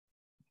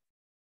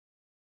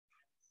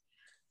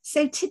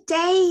So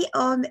today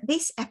on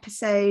this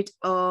episode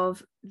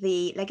of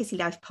the Legacy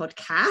Life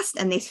podcast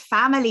and this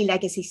family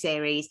legacy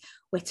series,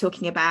 we're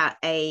talking about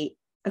a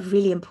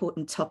really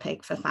important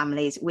topic for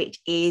families, which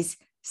is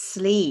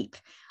sleep.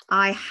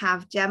 I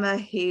have Gemma,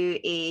 who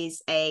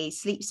is a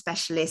sleep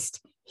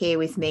specialist, here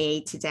with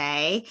me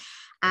today.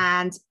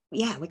 And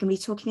yeah, we're going to be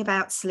talking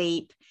about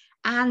sleep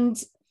and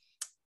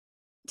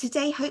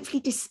today hopefully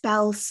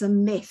dispel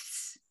some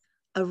myths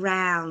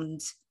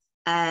around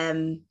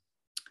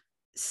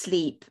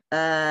sleep,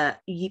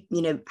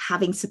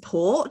 having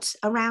support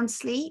around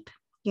sleep,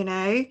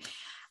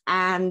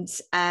 and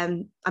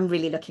I'm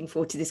really looking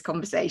forward to this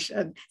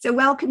conversation. So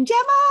welcome,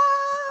 Gemma.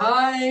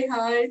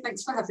 Hi,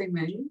 thanks for having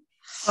me.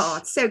 Oh,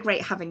 it's so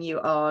great having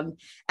you on.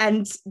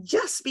 And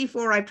just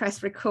before I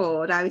press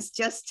record, I was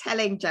just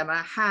telling Gemma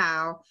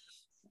how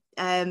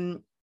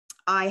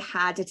I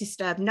had a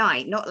disturbed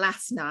night, not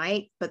last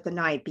night, but the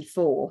night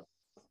before.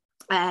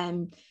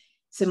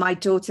 So my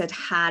daughter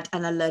had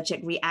an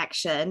allergic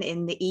reaction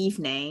in the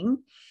evening,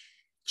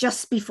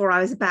 just before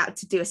I was about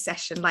to do a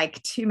session,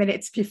 like 2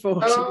 minutes before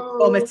she was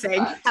vomiting.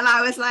 And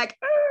I was like,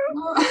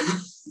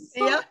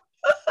 yeah.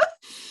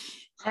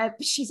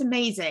 She's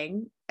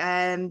amazing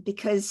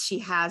because she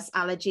has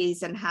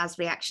allergies and has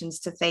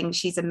reactions to things.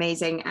 She's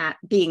amazing at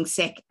being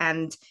sick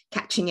and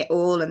catching it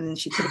all. And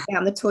she put it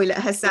down the toilet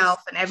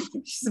herself and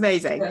everything. She's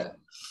amazing.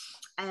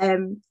 Yeah.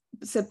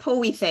 So poor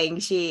wee thing,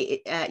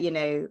 she,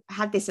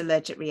 had this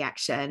allergic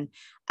reaction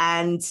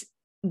and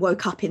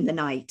woke up in the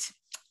night.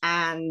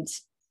 And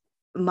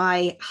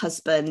my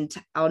husband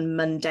on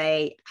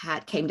Monday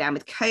came down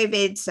with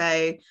COVID.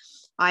 So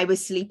I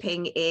was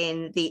sleeping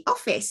in the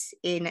office,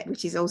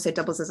 which is also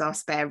doubles as our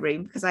spare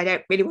room because I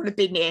don't really want to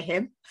be near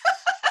him.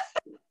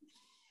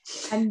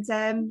 And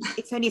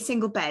it's only a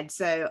single bed,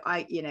 so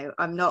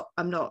I'm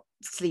not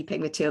sleeping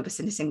with two of us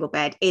in a single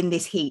bed in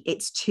this heat.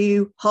 It's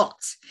too hot.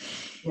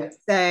 Yes.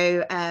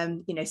 So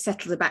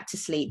settle her back to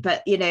sleep.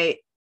 But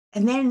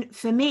and then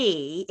for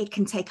me, it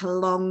can take a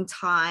long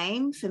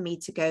time for me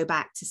to go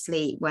back to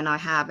sleep when I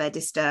have a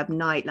disturbed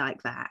night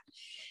like that.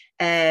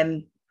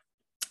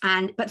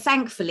 But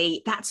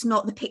thankfully, that's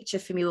not the picture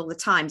for me all the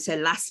time. So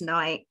last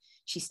night,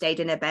 she stayed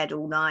in her bed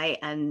all night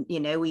and,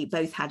 we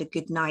both had a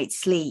good night's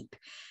sleep.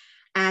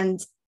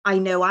 And I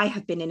know I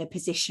have been in a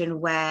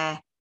position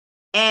where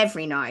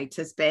every night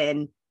has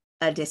been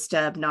a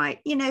disturbed night,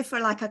 for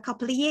like a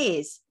couple of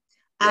years.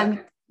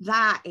 And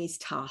that is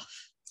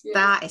tough. Yeah.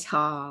 That is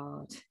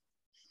hard.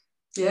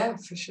 Yeah,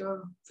 for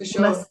sure.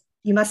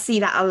 You must see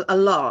that a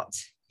lot.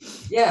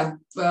 Yeah,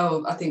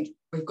 well, I think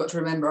we've got to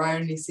remember I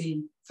only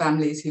see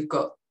families who've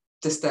got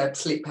disturbed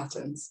sleep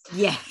patterns.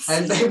 Yes.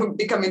 And they wouldn't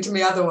be coming to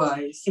me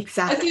otherwise.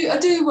 Exactly. I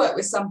do work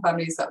with some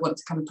families that want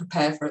to kind of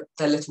prepare for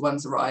their little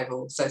one's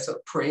arrival, so sort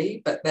of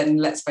but then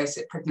let's face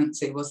it,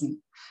 pregnancy wasn't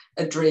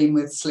a dream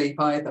with sleep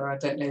either. I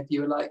don't know if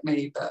you were like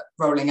me, but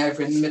rolling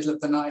over in the middle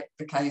of the night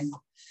became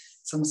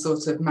some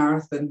sort of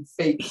marathon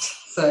feat.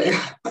 So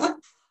I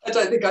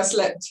don't think I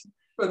slept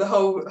for the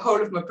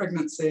whole of my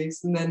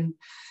pregnancies. And then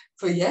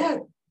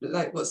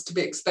like what's to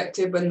be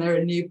expected when they're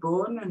a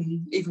newborn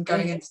and even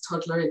going into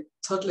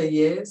toddler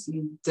years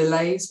and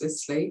delays with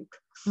sleep.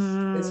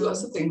 There's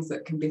lots of things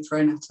that can be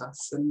thrown at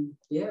us, and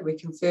we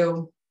can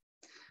feel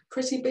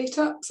pretty beat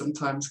up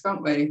sometimes,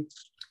 can't we?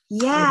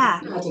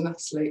 Yeah. Had enough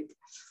sleep.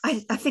 I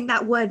think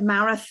that word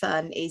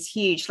marathon is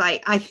huge.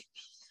 Like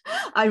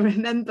I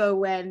remember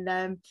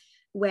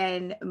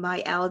when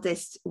my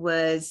eldest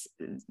was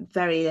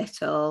very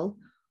little,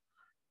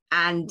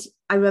 and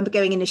I remember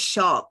going in a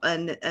shop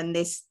and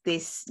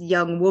this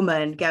young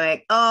woman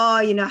going,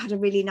 I had a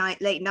really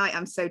late night.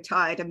 I'm so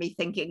tired. And me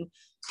thinking,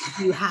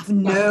 you have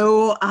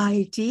no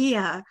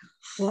idea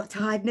what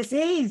tiredness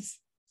is.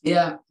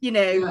 Yeah.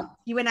 You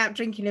went out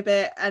drinking a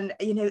bit and,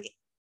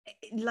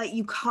 like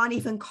you can't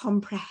even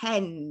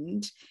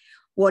comprehend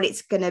what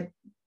it's going to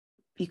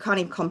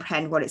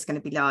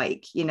be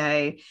like,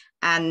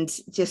 and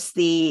just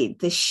the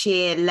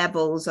sheer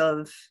levels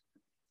of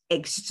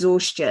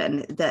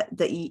exhaustion that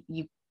the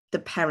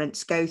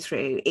parents go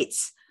through.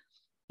 It's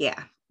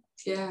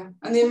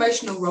and the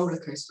emotional roller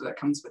coaster that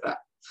comes with that.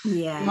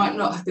 You might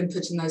not have been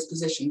put in those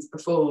positions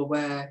before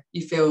where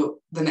you feel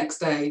the next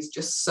day is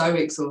just so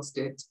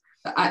exhausted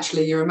that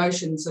actually your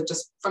emotions are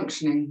just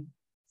functioning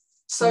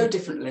so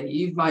differently.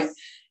 You might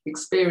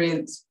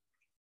experience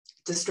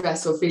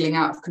distress or feeling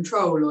out of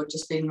control or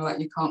just feeling like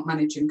you can't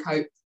manage and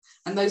cope,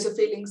 and those are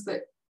feelings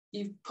that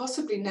you've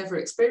possibly never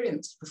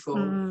experienced before.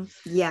 And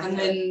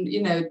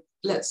then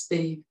let's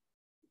be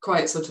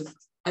quite sort of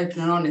open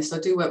and honest. I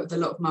do work with a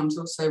lot of mums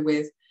also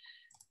with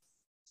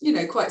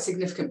quite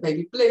significant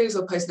baby blues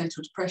or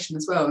postnatal depression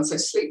as well, and so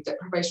sleep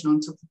deprivation on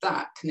top of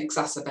that can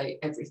exacerbate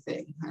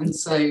everything. And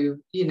so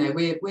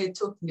we're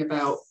talking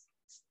about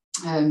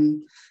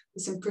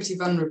some pretty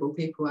vulnerable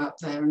people out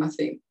there, and I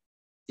think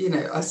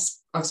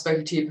I've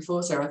spoken to you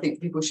before, Sarah. I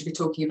think people should be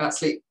talking about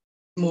sleep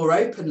more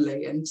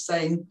openly and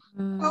saying,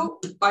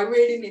 I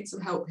really need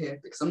some help here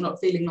because I'm not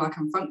feeling like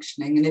I'm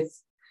functioning, and if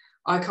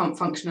I can't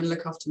function and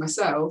look after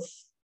myself,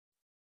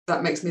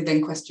 that makes me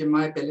then question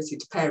my ability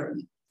to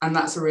parent. And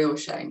that's a real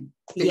shame,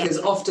 because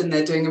often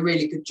they're doing a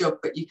really good job,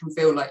 but you can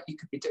feel like you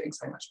could be doing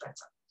so much better.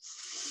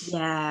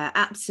 Yeah,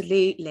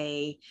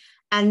 absolutely.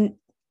 And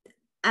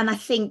I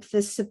think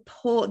the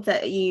support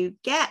that you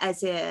get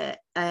as a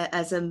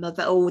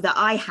mother, or that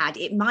I had,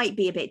 it might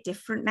be a bit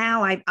different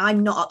now.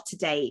 I'm not up to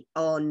date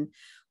on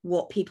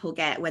what people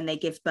get when they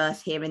give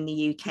birth here in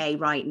the UK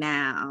right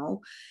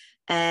now.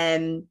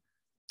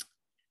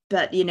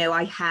 But, you know,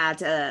 I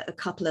had a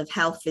couple of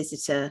health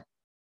visitor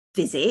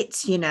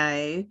visits, you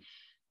know,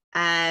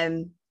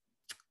 and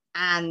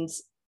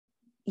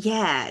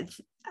yeah,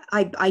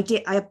 I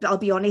did. I'll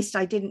be honest,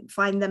 I didn't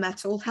find them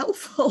at all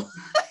helpful.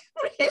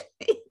 Really.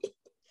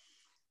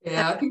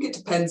 Yeah, I think it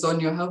depends on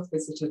your health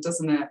visitor,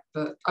 doesn't it?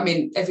 But I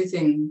mean,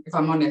 everything, if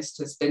I'm honest,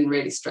 has been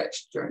really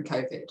stretched during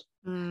COVID.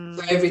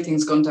 So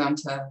everything's gone down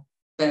to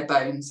bare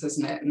bones,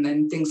 hasn't it? And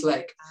then things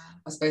like,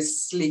 I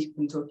suppose, sleep,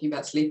 and talking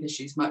about sleep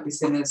issues might be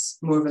seen as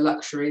more of a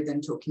luxury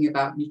than talking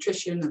about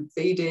nutrition and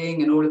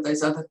feeding and all of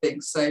those other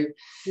things. So,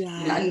 you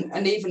know,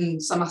 and even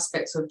some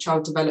aspects of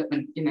child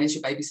development, you know, is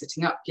your baby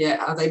sitting up yet?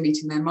 Are they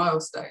meeting their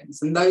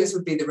milestones? And those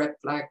would be the red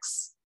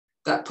flags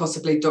that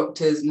possibly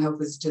doctors and health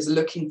visitors are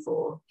looking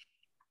for.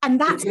 And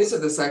that's because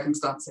of the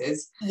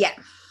circumstances. Yeah.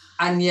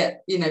 And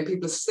yet, you know,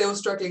 people are still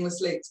struggling with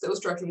sleep, still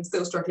struggling,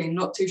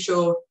 not too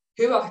sure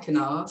who I can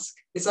ask.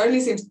 This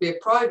only seems to be a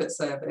private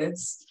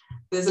service.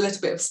 There's a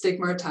little bit of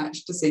stigma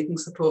attached to seeking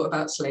support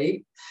about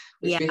sleep,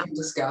 which we can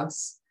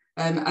discuss.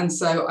 And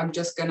so I'm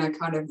just going to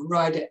kind of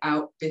ride it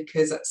out,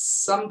 because at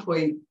some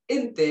point,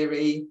 in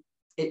theory,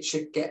 it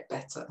should get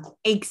better.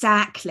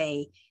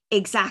 Exactly.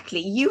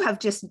 You have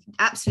just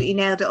absolutely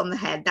nailed it on the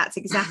head. That's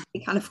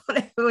exactly kind of what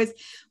it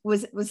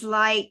was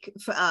like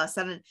for us.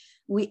 And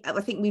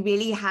I think we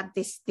really had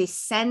this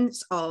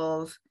sense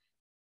of,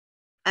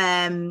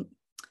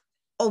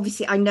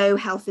 obviously, I know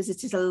health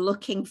visitors are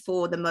looking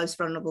for the most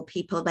vulnerable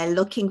people. They're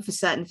looking for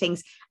certain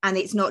things, and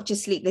it's not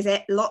just sleep.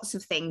 There's lots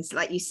of things,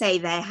 like you say,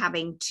 they're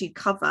having to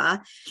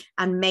cover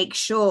and make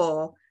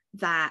sure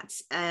that,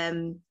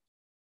 you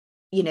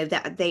know,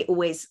 that they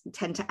always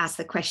tend to ask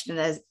the question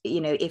as,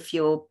 you know, if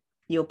your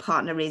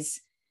partner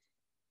is,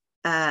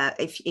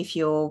 if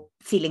you're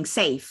feeling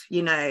safe,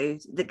 you know,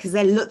 because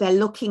they're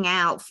looking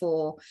out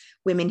for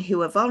women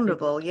who are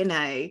vulnerable, you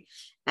know.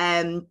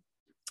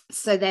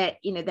 So that,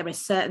 you know, there are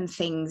certain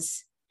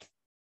things,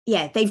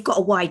 they've got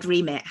a wide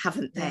remit,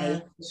 haven't they? Yeah,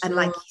 sure. And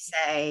like you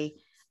say,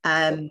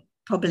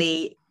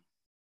 probably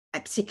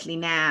particularly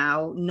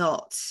now,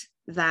 not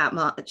that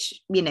much,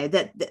 you know,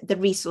 that the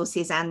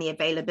resources and the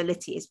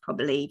availability is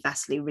probably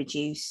vastly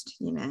reduced,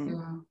 you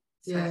know.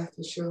 Yeah,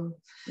 for sure.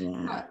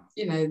 Yeah.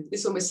 You know,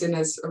 it's almost seen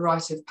as a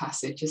rite of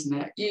passage, isn't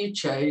it? You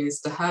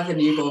chose to have a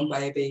newborn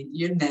baby,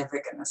 you're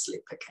never going to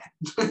sleep again.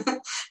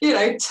 You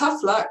know,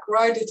 tough luck,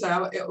 ride it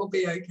out, it will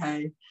be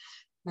okay.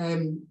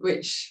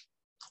 Which,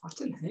 I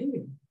don't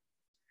know,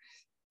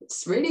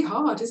 it's really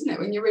hard, isn't it?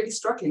 When you're really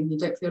struggling, you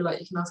don't feel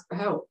like you can ask for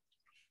help.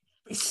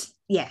 It's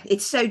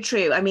so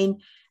true. I mean,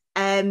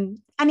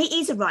 and it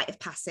is a rite of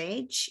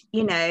passage,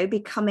 you know.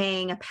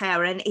 Becoming a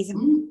parent is a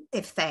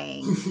massive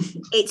thing.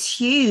 It's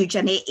huge,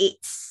 and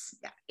it's,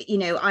 you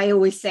know, I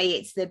always say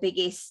it's the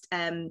biggest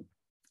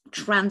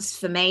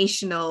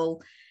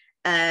transformational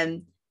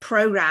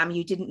program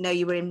you didn't know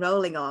you were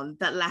enrolling on,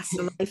 that lasts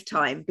a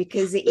lifetime,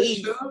 because it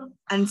is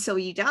until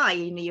you die.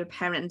 You know, you're a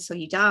parent until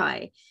you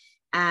die,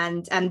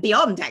 and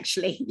beyond.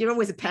 Actually, you're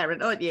always a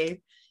parent, aren't you?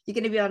 You're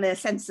going to be on a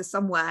census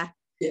somewhere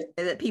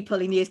that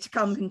people in years to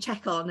come can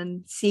check on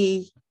and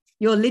see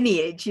your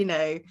lineage, you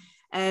know.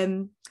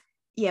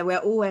 We're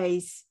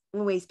always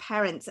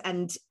parents,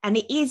 and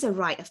it is a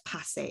rite of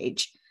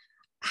passage.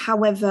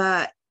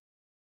 However,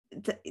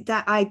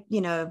 that I,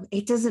 you know,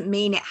 it doesn't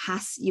mean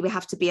you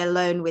have to be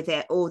alone with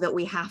it, or that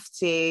we have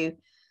to,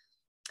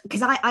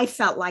 because I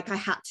felt like I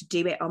had to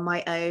do it on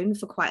my own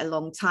for quite a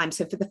long time.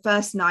 So for the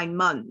first 9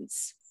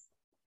 months,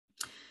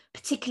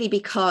 particularly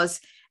because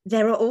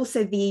there are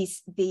also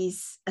these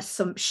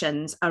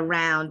assumptions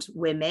around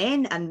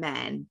women and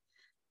men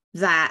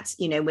that,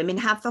 you know, women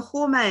have the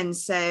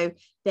hormones, so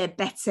they're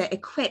better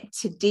equipped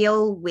to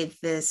deal with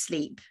the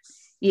sleep,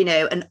 you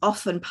know. And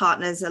often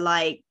partners are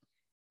like,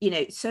 you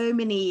know, so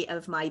many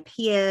of my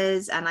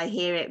peers, and I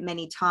hear it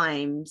many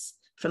times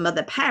from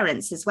other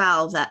parents as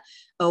well, that,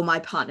 oh, my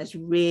partner's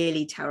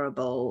really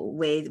terrible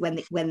with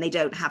when they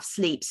don't have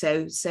sleep,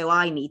 so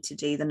I need to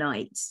do the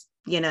nights,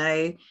 you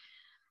know.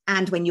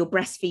 And when you're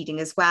breastfeeding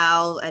as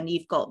well, and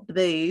you've got the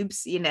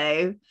boobs, you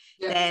know,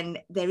 then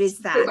there is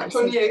that. Much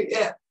on you,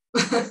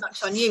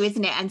 much on you,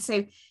 isn't it? And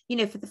so, you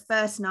know, for the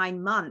first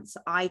 9 months,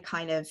 I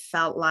kind of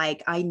felt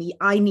like I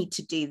need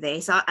to do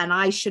this, and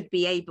I should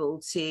be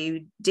able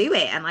to do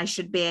it, and I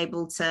should be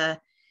able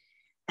to,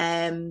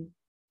 and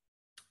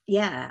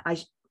I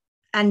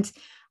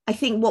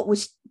think what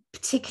was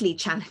particularly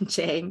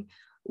challenging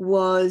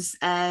was,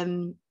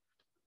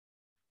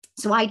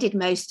 so I did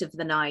most of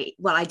the night.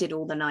 Well, I did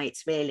all the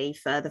nights really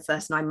for the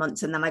first 9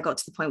 months. And then I got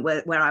to the point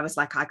where I was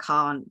like, I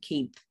can't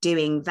keep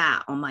doing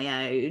that on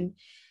my own,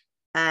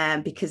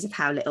 because of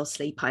how little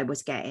sleep I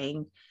was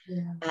getting.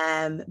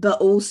 But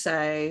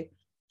also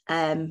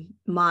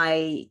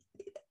my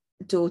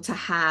daughter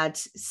had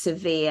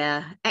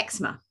severe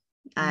eczema,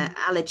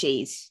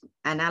 allergies,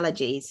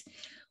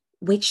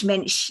 which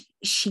meant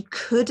she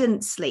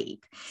couldn't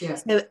sleep. Yeah.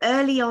 So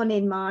early on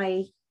in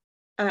my,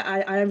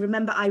 I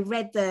remember I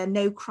read the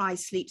No Cry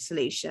Sleep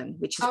Solution,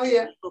 which is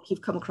a book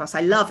you've come across.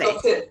 I love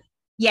it.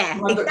 Yeah,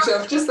 my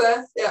bookshelf just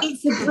there. Yeah,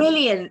 it's a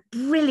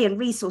brilliant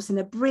resource and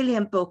a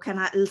brilliant book,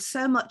 and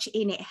so much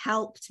in it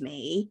helped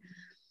me.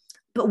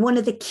 But one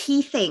of the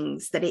key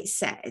things that it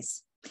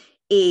says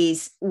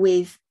is,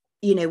 with,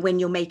 you know, when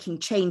you're making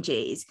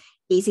changes,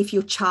 is if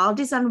your child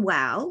is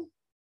unwell,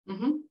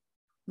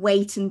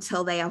 wait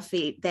until they are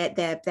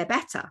they're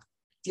better.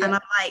 Yeah. And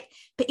I'm like,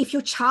 but if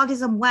your child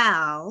is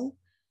unwell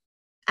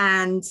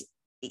and,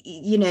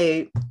 you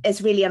know,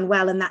 is really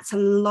unwell, and that's a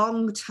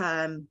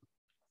long-term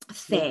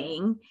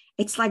thing,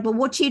 it's like, well,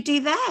 what do you do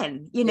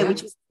then? You know,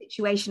 which was the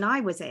situation I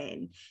was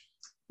in,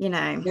 you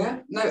know. Yeah,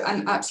 no,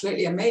 and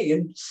absolutely, and me,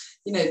 and,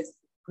 you know,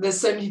 there's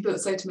so many people that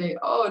say to me,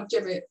 oh,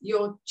 Gemma,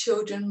 your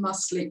children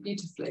must sleep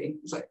beautifully.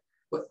 It's like,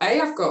 well,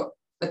 I've got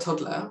a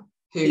toddler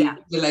who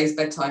delays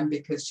bedtime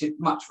because she'd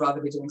much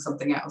rather be doing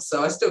something else.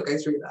 So I still go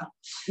through that.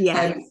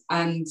 Yeah.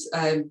 And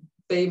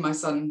B, my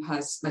son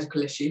has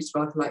medical issues,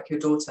 rather like your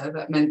daughter.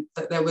 That meant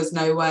that there was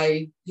no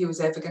way he was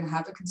ever going to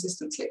have a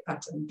consistent sleep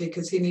pattern,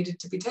 because he needed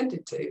to be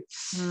tended to.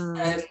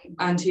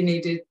 And he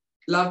needed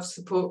love,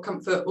 support,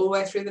 comfort all the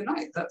way through the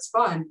night. That's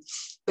fine.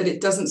 But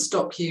it doesn't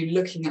stop you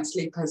looking at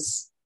sleep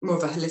as more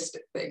of a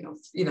holistic thing of,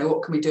 you know,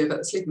 what can we do about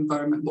the sleep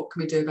environment? What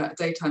can we do about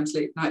daytime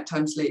sleep,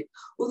 nighttime sleep?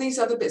 All these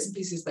other bits and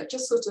pieces that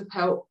just sort of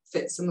help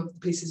fit some of the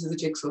pieces of the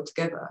jigsaw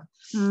together.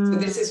 So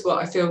this is what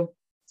I feel.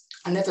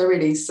 I never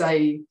really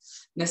say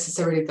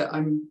necessarily that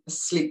I'm a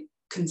sleep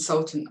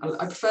consultant.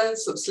 I prefer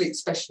sort of sleep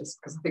specialist,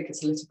 because I think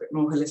it's a little bit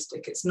more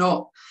holistic. It's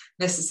not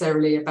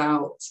necessarily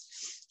about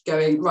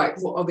going, right,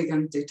 what are we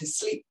going to do to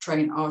sleep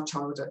train our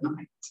child at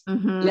night?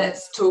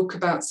 Let's talk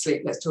about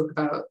sleep. Let's talk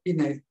about, you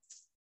know,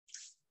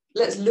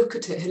 let's look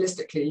at it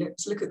holistically.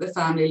 Let's look at the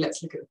family.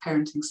 Let's look at the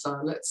parenting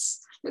style.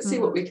 Let's see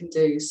what we can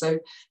do. So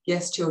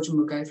yes, children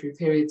will go through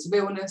periods of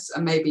illness,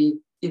 and maybe,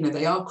 you know,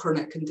 they are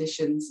chronic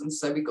conditions, and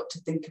so we've got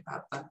to think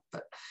about that.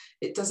 But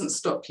it doesn't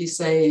stop you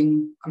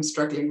saying, I'm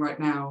struggling right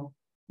now.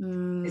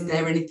 Is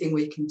there anything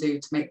we can do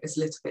to make this a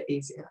little bit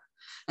easier?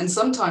 And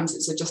sometimes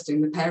it's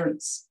adjusting the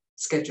parents'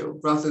 schedule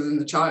rather than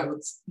the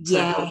child's,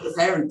 to help the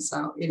parents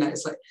out. You know,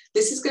 it's like,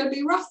 this is going to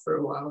be rough for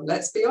a while,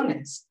 let's be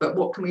honest, but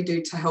what can we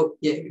do to help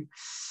you?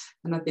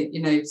 And I think,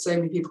 you know, so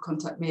many people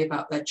contact me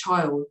about their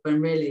child,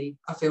 when really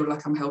I feel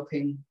like I'm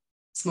helping,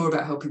 it's more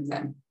about helping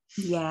them.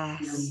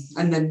 Yes.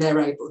 And then they're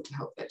able to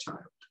help their child.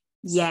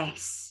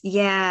 Yes.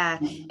 Yeah.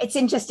 It's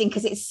interesting,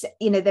 because it's,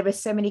 you know, there are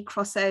so many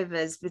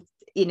crossovers with,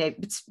 you know,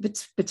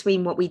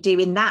 between what we do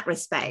in that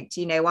respect.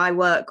 You know, I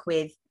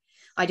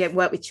don't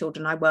work with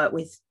children, I work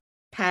with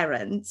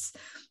parents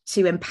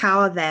to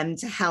empower them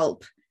to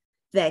help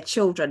their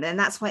children. And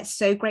that's why it's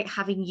so great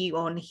having you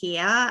on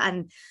here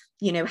and,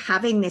 you know,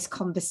 having this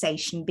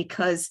conversation,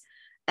 because,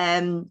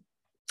 you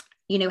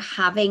know,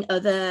 having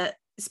other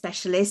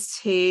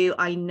specialists who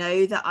I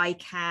know that I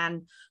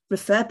can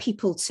refer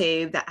people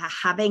to that are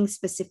having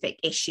specific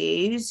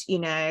issues, you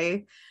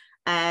know,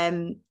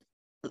 and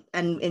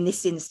in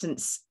this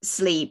instance,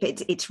 sleep,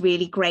 it's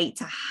really great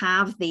to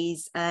have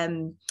these,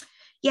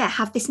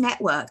 have this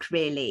network,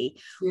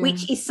 really,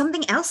 which is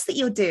something else that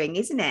you're doing,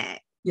 isn't it?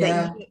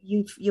 That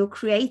you're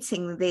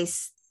creating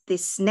this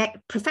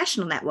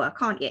professional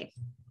network, aren't you?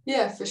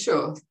 Yeah, for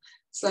sure.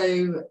 So,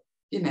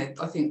 you know,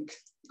 I think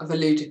I've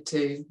alluded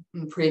to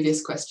in the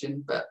previous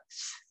question, but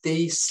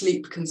the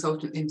sleep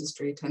consultant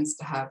industry tends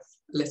to have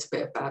a little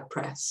bit of bad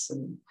press,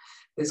 and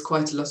there's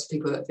quite a lot of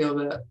people that feel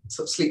that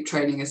sort of sleep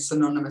training is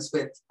synonymous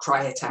with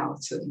cry it out,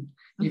 and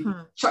you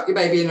chuck your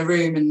baby in a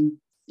room and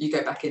you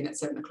go back in at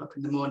 7 o'clock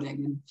in the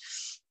morning, and,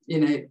 you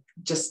know,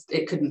 just,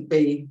 it couldn't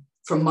be,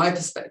 from my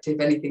perspective,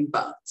 anything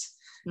but.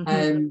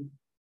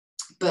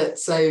 But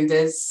so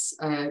there's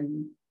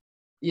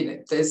you know,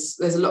 there's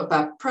a lot of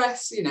bad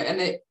press, you know,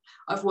 and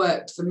I've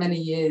worked for many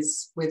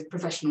years with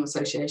professional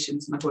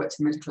associations, and I've worked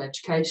in medical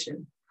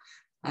education,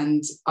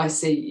 and I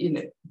see, you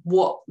know,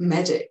 what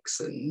medics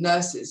and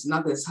nurses and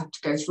others have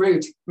to go through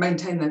to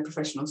maintain their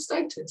professional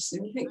status,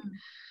 and you think,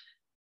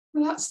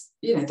 well, that's,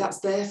 you know, that's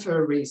there for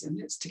a reason.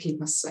 It's to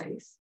keep us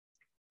safe,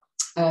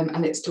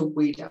 and it's to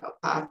weed out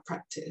bad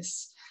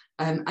practice.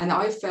 And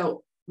I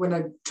felt, when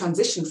I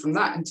transitioned from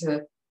that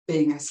into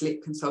being a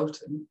sleep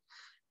consultant,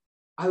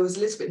 I was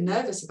a little bit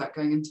nervous about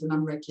going into an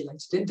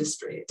unregulated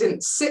industry. It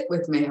didn't sit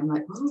with me. I'm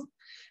like, oh.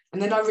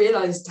 And then I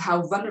realized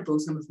how vulnerable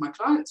some of my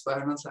clients were.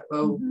 And I was like,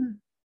 well,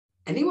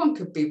 anyone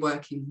could be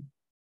working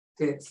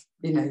with,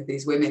 you know,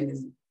 these women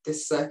in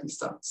this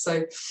circumstance.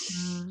 So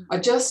I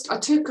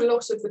took a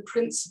lot of the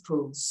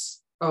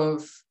principles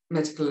of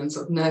medical and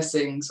sort of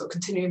nursing, sort of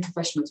continuing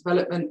professional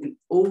development, and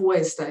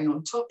always staying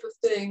on top of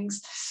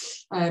things,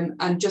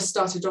 and just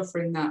started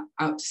offering that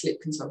out to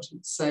sleep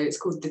consultants. So it's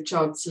called the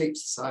Child Sleep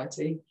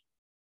Society.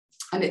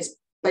 And it's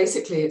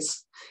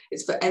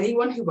for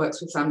anyone who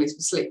works with families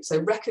with sleep.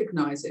 So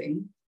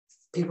recognizing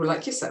people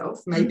like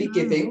yourself, maybe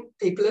giving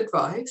people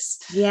advice.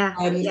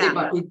 It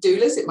might be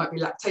doulas, it might be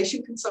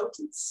lactation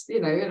consultants,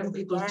 and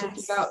people are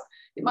talking about,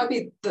 it might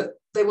be that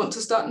they want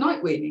to start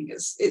night weaning.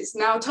 It's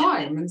now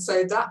time. And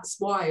so that's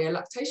why a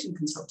lactation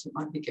consultant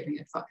might be giving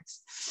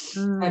advice.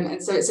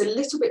 And so it's a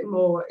little bit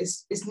more,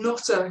 it's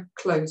not a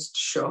closed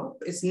shop.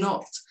 It's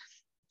not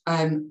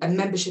a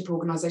membership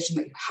organisation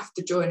that you have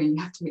to join and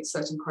you have to meet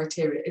certain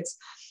criteria. It's,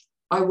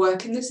 I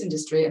work in this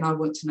industry and I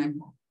want to know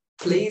more.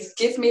 Please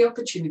give me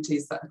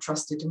opportunities that are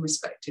trusted and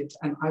respected,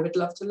 and I would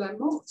love to learn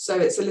more. So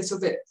it's a little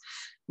bit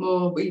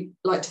more, we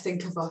like to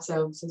think of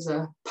ourselves as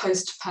a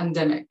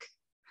post-pandemic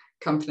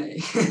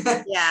company.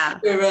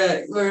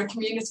 We're a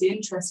community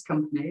interest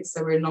company,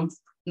 so we're not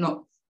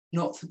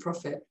for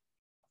profit,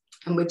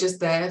 and we're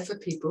just there for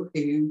people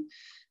who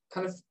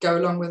kind of go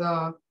along with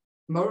our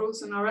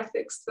morals and our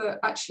ethics, that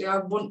actually I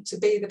want to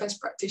be the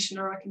best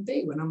practitioner I can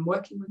be when I'm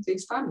working with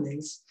these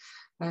families.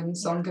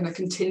 So I'm going to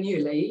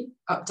continually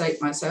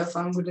update myself.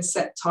 I'm going to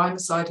set time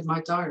aside in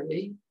my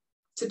diary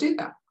to do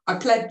that. I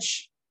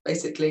pledge,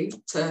 basically,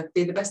 to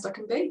be the best I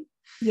can be.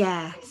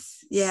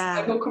 Yes, yeah.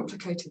 It's no more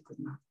complicated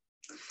than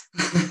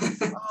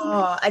that.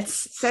 Oh,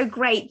 it's so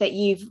great that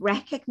you've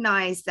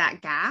recognised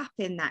that gap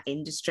in that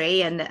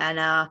industry and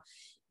are,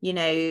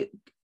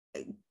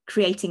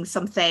 creating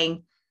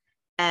something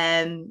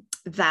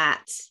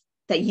that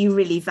you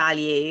really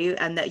value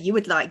and that you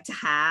would like to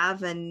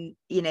have, and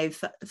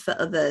for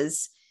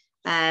others,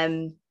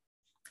 and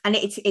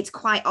it's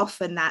quite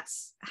often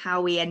that's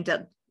how we end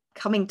up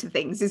coming to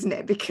things, isn't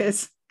it?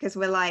 Because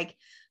we're like,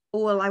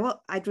 oh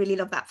well, I'd really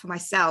love that for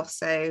myself,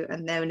 so,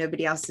 and no,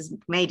 nobody else has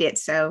made it,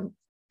 so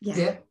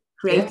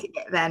creating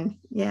it then.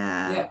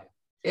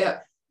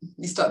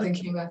 You start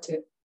thinking about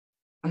it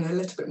and a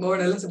little bit more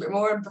and a little bit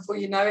more, and before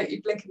you know it,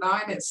 you blink an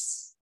eye and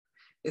it's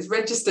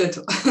registered.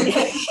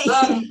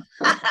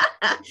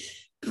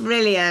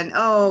 Brilliant.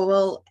 Oh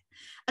well,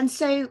 and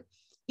so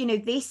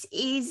this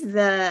is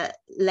the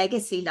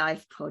Legacy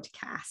Life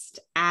podcast,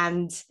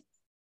 and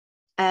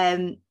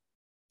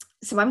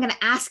so I'm going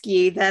to ask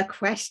you the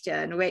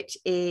question, which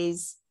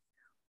is,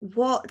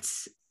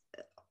 what's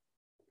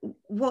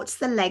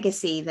the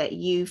legacy that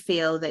you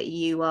feel that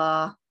you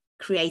are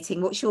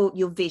creating? What's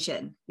your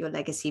vision, your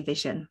legacy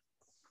vision?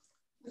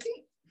 I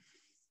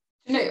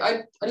think,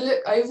 I look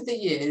over the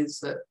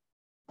years at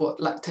what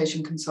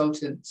lactation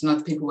consultants and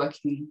other people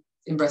working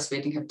in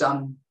breastfeeding have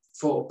done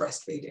for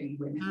breastfeeding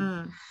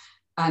women.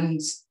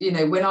 And,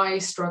 when I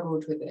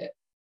struggled with it,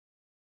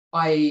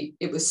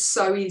 it was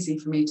so easy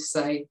for me to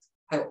say,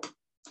 help.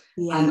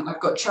 And I've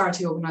got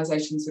charity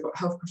organisations, I've got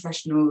health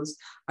professionals.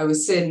 I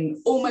was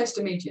seen almost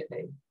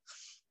immediately.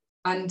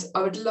 And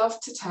I would love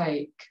to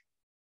take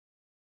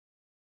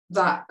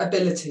that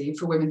ability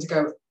for women to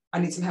go, I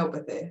need some help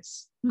with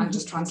this, and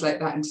just translate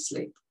that into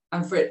sleep.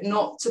 And for it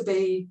not to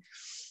be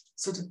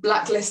sort of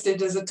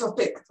blacklisted as a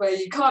topic where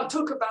you can't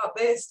talk about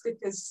this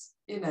because,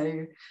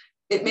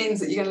 it means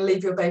that you're going to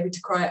leave your baby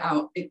to cry it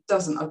out. It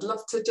doesn't. I'd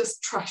love to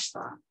just trash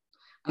that.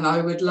 And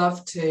I would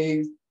love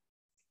to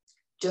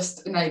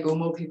just enable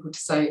more people to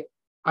say,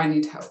 I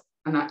need help,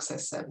 and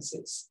access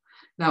services.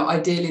 Now,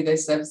 ideally,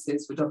 those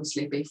services would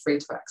obviously be free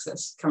to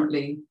access.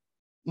 Currently,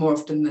 more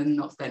often than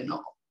not, they're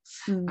not.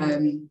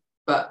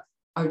 But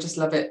I would just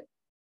love it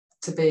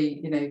to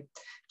be,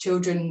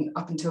 children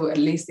up until at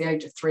least the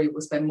age of 3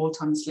 will spend more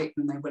time asleep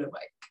than they will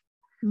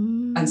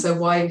awake. And so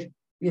why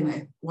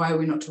are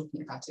we not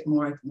talking about it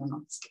more open and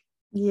honest?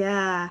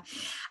 Yeah.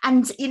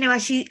 And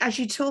as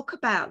you talk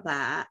about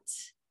that,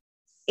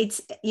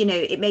 it's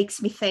it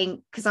makes me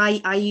think, because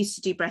I used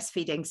to do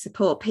breastfeeding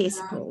support, peer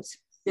support,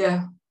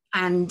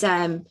 and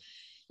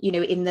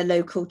in the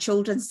local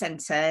children's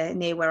centre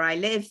near where I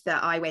live,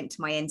 that I went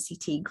to my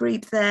NCT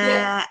group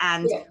there,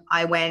 and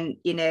I went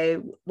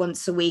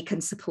once a week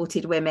and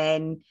supported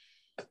women,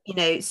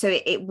 so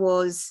it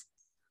was,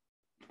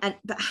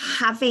 but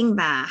having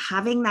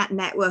that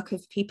network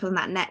of people and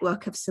that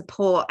network of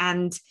support,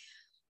 and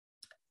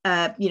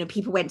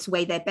people went to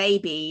weigh their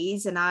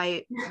babies, and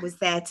I was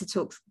there to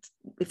talk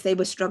if they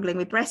were struggling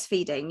with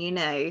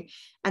breastfeeding,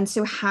 and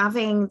so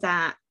having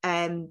that,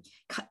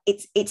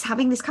 it's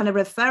having this kind of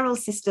referral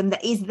system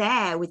that is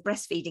there with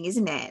breastfeeding,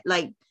 isn't it?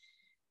 Like,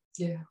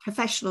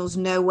 professionals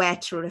know where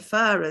to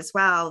refer as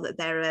well, that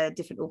there are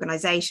different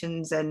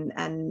organizations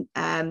and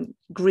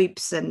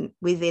groups and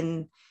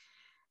within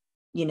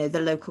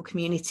the local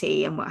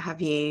community and what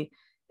have you.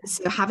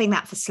 So having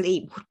that for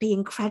sleep would be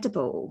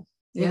incredible.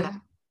 I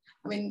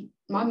mean,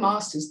 my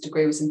master's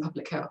degree was in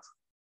public health.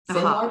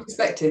 From my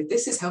perspective,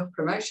 this is health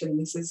promotion.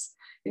 This is,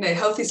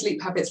 healthy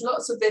sleep habits,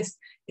 lots of this.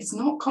 It's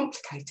not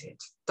complicated.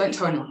 Don't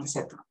tell anyone I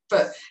said that.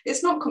 But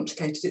it's not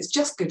complicated. It's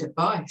just good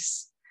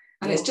advice.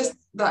 And it's just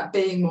that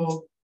being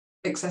more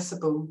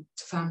accessible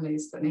to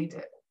families that need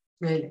it,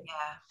 really.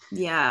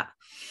 Yeah.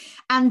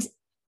 And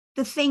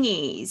the thing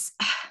is,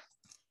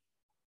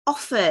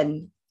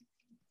 often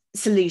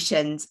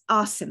solutions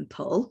are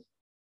simple,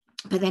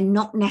 but they're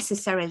not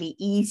necessarily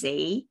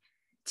easy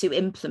to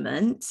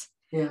implement.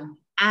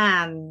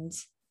 And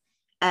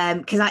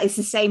because it's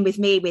the same with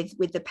me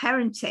with the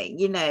parenting,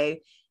 you know.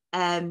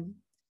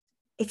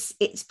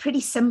 It's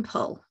pretty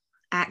simple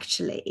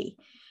actually,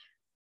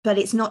 but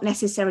it's not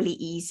necessarily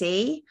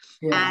easy.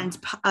 And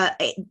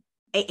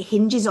it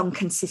hinges on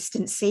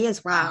consistency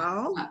as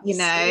well. You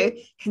know,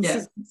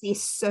 consistency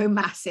is so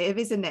massive,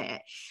 isn't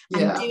it?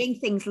 And doing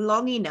things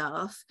long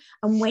enough.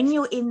 And when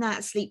you're in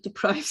that sleep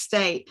deprived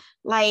state,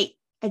 like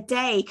a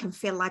day can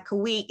feel like a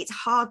week. It's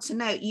hard to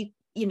know,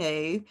 you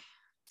know,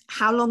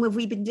 how long have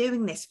we been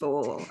doing this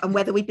for, and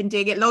whether we've been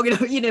doing it long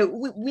enough. You know,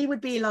 we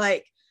would be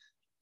like,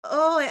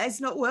 oh,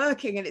 it's not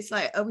working, and it's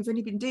like, oh, we've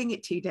only been doing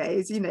it 2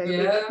 days, you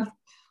know.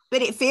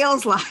 But it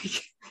feels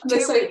like 2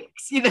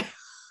 weeks, you know.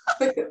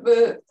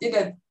 The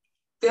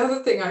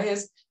other thing I hear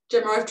is,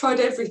 Gemma, I've tried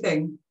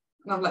everything.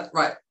 And I'm like,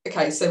 right,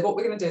 okay, so what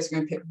we're going to do is we're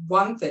going to pick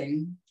one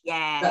thing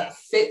that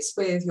fits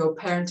with your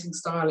parenting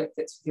style, it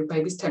fits with your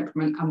baby's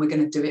temperament, and we're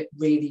going to do it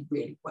really,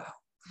 really well.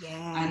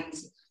 And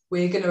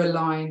we're going to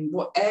align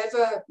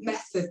whatever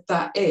method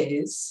that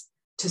is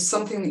to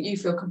something that you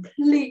feel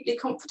completely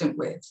confident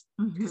with.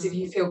 Because if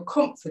you feel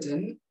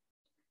confident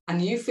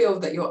and you feel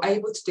that you're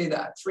able to do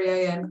that at 3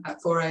 a.m,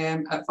 at 4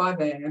 a.m, at 5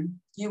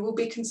 a.m, you will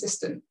be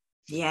consistent.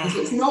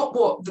 It's not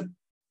what the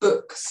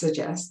book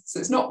suggests,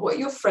 it's not what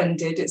your friend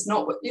did, it's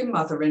not what your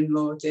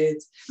mother-in-law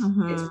did,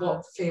 it's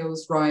what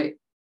feels right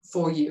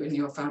for you and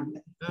your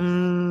family.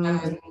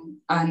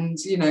 And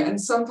you know, and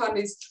some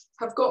families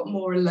have got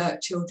more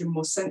alert children,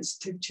 more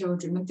sensitive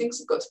children, and things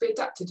have got to be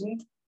adapted,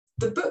 and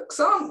the books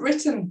aren't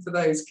written for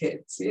those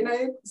kids, you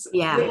know.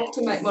 You have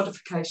to make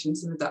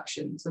modifications and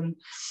adaptations, and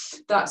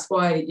that's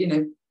why, you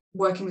know,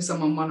 working with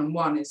someone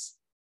one-on-one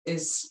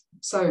is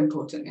so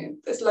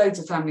important. There's loads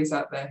of families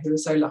out there who are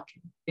so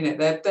lucky, you know,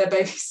 their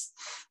babies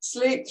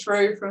sleep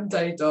through from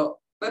day dot.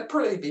 They'll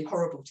probably be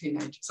horrible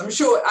teenagers, I'm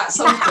sure, at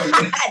some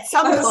point. At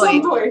some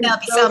point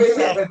they'll be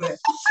with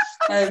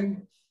it.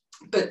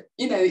 But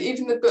you know,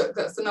 even the book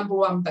that's the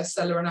 #1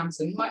 bestseller on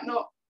Amazon might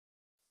not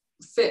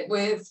fit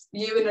with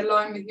you and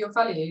align with your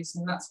values,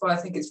 and that's why I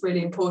think it's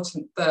really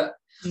important that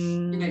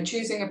you know,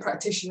 choosing a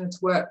practitioner to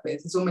work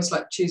with is almost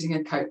like choosing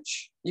a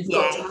coach. You've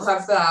got to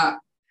have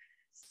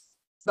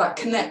that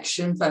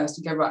connection first.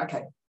 You go, right,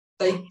 okay,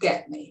 they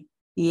get me,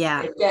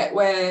 they get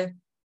where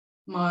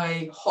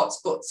my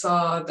hotspots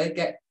are, they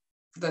get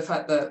the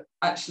fact that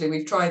actually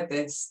we've tried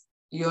this,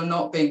 you're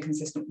not being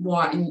consistent,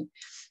 why? And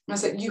I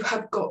said, you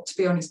have got to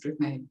be honest with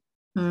me.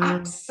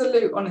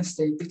 Absolute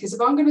honesty, because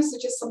if I'm going to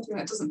suggest something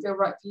that doesn't feel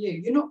right for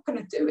you, you're not going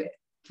to do it.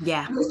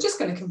 And it's just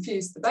going to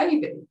confuse the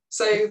baby.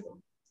 So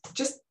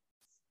just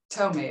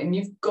tell me, and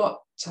you've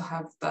got to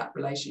have that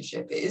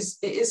relationship. It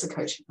is a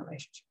coaching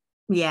relationship.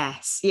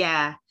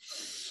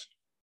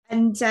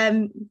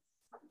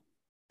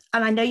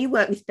 And I know you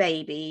work with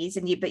babies,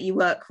 but you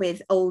work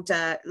with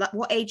older, like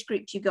what age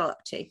group do you go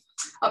up to?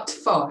 Up to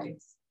 5.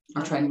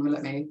 Our training will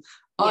let me.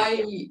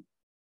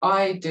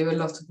 I do a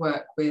lot of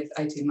work with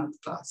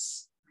 18-month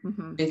plus,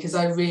 because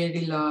I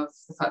really love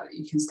the fact that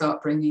you can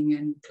start bringing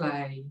in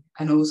play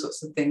and all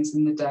sorts of things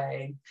in the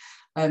day,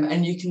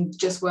 and you can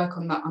just work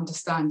on that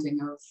understanding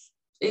of,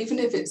 even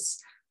if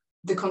it's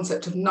the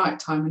concept of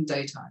nighttime and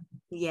daytime,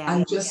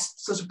 and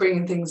just sort of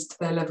bringing things to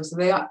their level so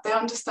they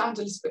understand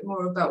a little bit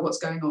more about what's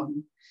going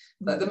on.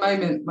 But at the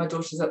moment, my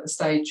daughter's at the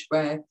stage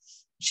where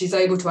she's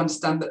able to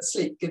understand that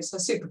sleep gives her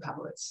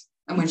superpowers.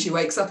 And when she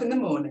wakes up in the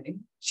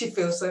morning, she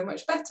feels so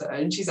much better,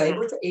 and she's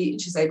able to eat,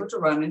 and she's able to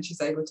run, and she's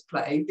able to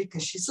play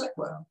because she slept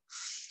well.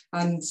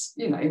 And,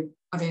 you know,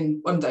 I mean,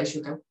 one day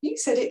she'll go, you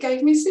said it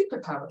gave me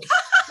superpowers.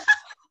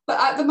 But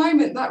at the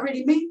moment, that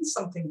really means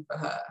something for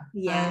her.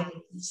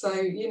 So,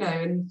 you know,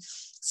 and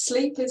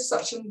sleep is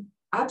such an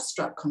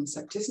abstract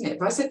concept, isn't it?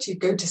 If I said to you,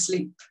 go to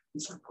sleep,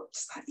 it's like, what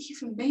does that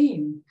even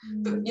mean?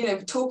 But, you know,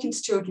 talking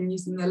to children,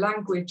 using their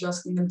language,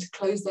 asking them to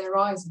close their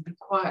eyes and be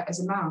quiet as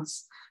a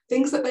mouse,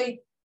 things that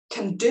they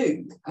can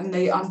do and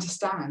they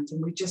understand,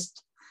 and we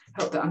just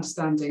help that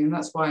understanding. And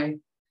that's why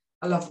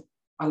I love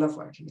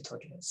working with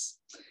toddlers.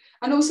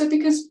 And also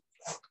because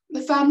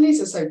the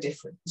families are so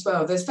different as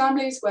well. There's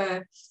families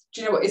where,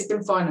 do you know what, it's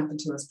been fine up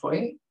until this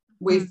point,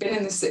 we've been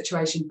in this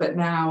situation, but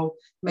now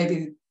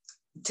maybe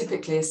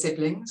typically a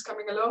sibling is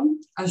coming along,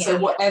 and so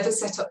whatever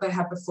setup they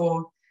had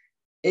before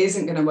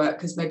isn't going to work,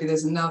 because maybe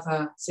there's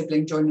another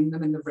sibling joining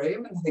them in the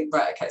room, and I think,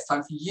 right, okay, it's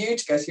time for you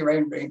to go to your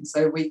own room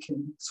so we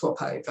can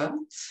swap over.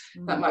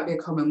 That might be a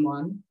common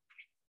one.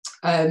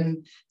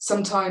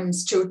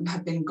 Sometimes children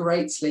have been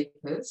great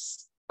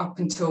sleepers up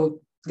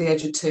until the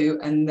age of 2,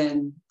 and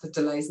then the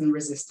delays and the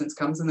resistance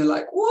comes, and they're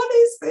like, what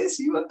is this?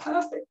 You were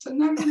perfect, and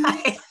now you're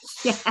not.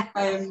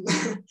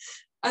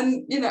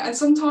 And you know, and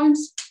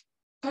sometimes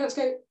parents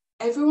go,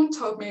 everyone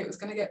told me it was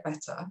going to get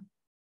better,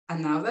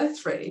 and now they're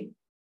 3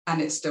 and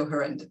it's still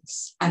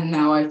horrendous, and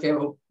now I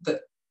feel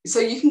that. So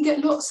you can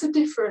get lots of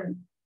different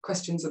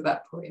questions at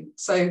that point.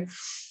 So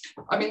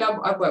I mean,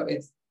 I've worked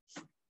with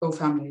all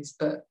families,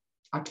 but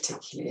I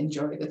particularly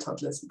enjoy the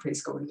toddlers and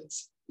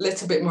preschoolers. A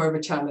little bit more of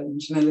a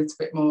challenge, and a little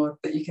bit more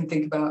that you can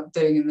think about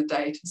doing in the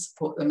day to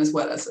support them as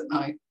well as at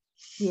night.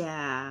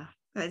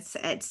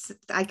 It's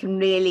I can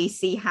really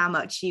see how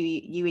much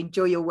you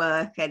enjoy your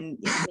work, and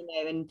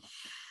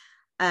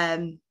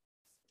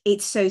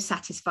it's so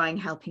satisfying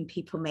helping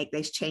people make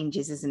those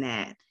changes, isn't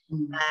it?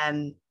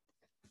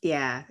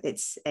 Yeah,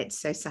 it's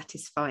so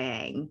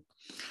satisfying.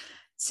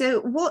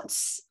 So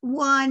what's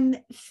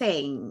one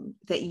thing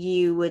that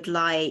you would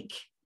like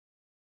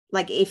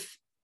if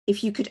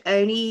you could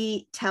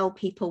only tell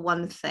people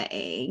one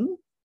thing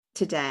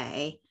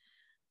today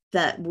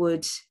that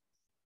would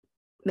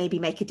maybe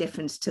make a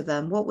difference to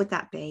them, what would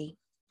that be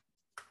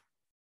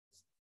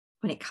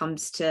when it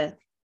comes to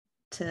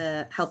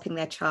helping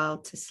their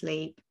child to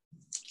sleep?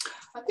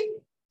 I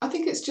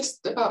think it's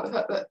just about the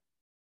fact that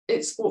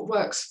it's what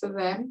works for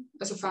them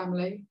as a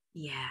family.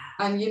 Yeah.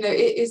 And it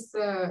is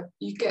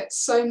you get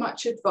so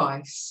much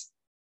advice,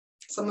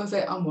 some of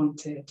it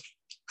unwanted.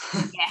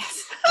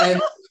 Yes.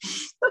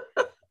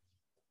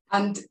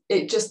 And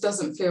it just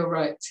doesn't feel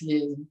right to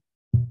you.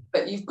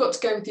 But you've got to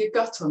go with your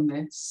gut on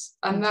this.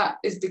 And that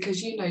is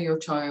because you know your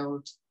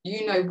child,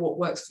 you know what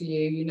works for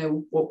you, you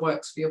know what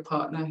works for your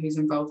partner who's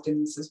involved in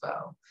this as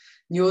well.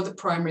 You're the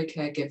primary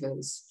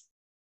caregivers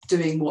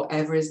doing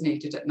whatever is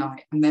needed at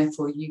night, and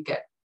therefore you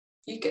get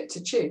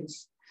to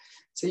choose.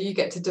 So you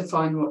get to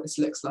define what this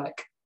looks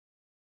like.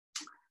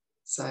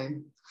 So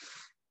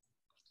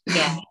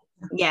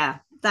yeah,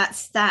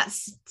 that's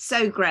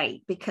so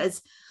great,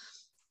 because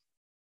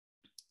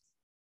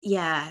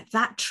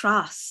that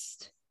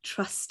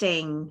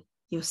trusting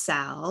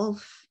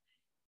yourself,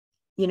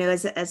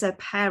 as a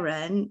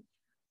parent,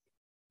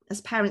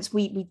 as parents,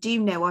 we do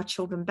know our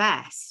children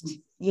best,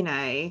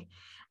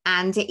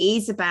 and it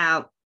is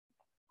about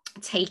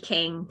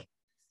taking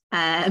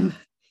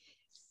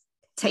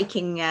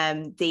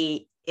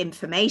the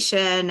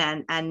information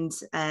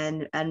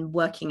and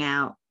working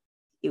out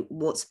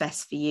what's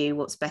best for you,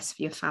 what's best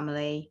for your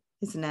family,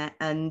 isn't it?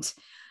 And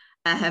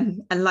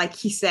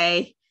like you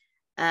say,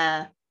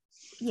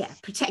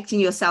 protecting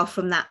yourself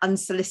from that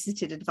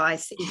unsolicited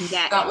advice that you can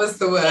get. That was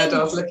the word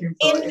I was looking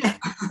for.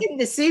 In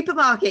the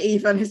supermarket,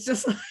 even. It's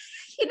just like,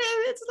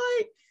 it's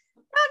like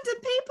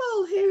random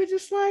people who are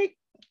just like,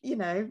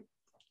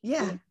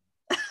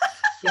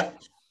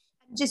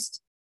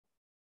 just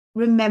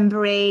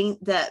remembering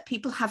that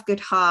people have good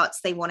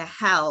hearts, they want to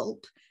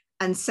help,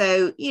 and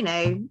so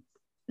letting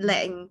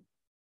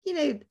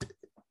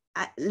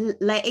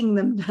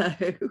them know,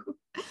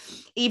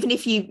 even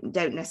if you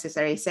don't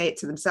necessarily say it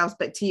to themselves,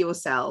 but to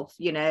yourself,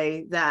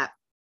 that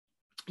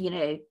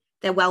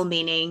they're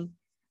well-meaning,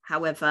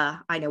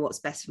 however, I know what's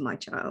best for my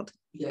child.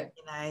 I'll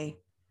take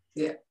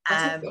it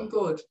on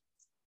board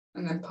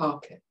and then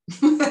park it.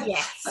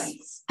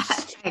 Yes.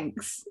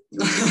 Thanks.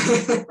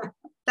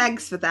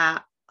 Thanks for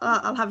that.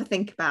 I'll have a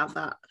think about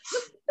that.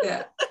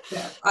 At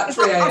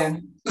 3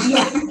 a.m.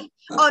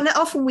 And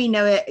often we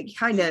know it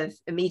kind of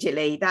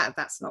immediately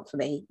that's not for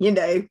me,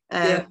 but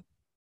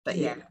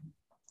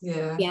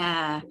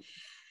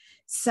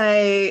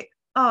so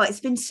it's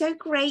been so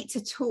great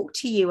to talk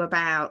to you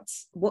about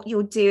what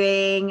you're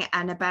doing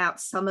and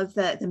about some of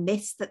the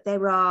myths that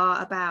there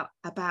are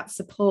about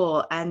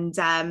support, and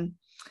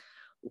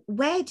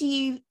where do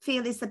you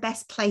feel is the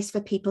best place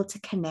for people to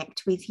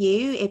connect with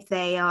you if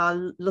they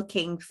are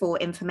looking for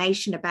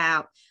information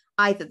about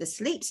either the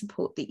sleep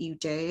support that you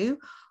do,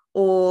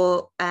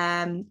 or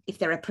if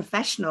they're a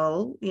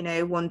professional,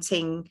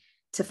 wanting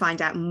to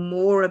find out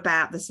more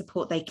about the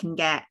support they can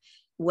get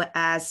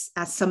as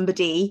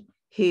somebody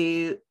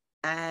who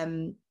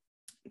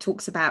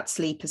talks about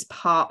sleep as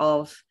part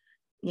of,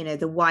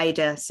 the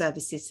wider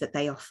services that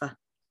they offer?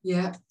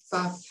 Fab.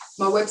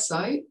 My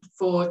website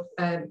for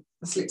the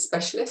sleep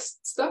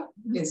specialist stuff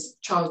is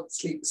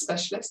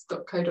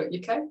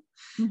childsleepspecialist.co.uk.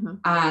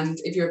 And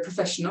if you're a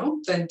professional,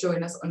 then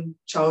join us on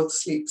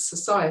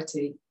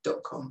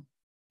childsleepsociety.com.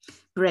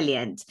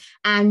 Brilliant.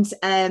 And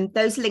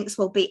those links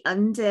will be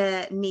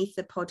underneath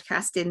the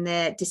podcast in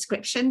the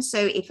description. So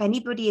if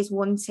anybody is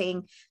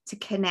wanting to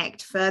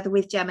connect further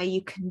with Gemma,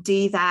 you can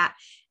do that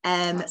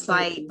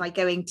by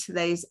going to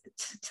those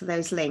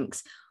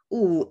links.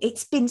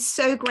 It's been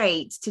so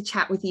great to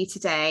chat with you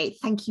today.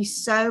 Thank you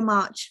so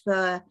much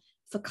for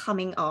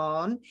coming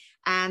on.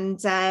 And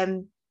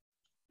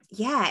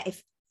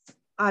if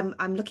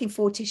I'm looking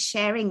forward to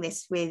sharing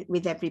this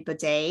with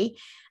everybody.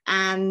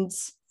 And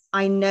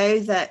I know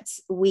that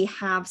we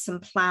have some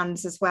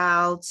plans as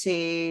well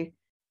to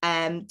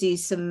do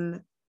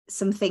some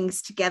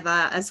things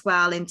together as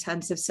well in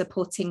terms of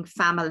supporting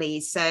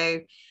families.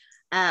 So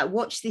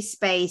watch this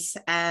space.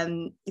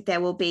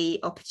 There will be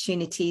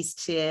opportunities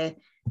to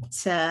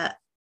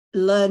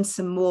learn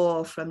some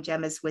more from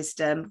Gemma's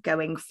wisdom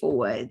going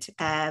forward.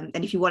 And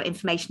if you want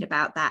information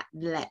about that,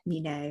 let me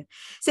know.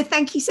 So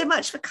thank you so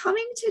much for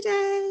coming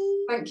today.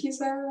 Thank you,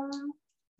 Sarah.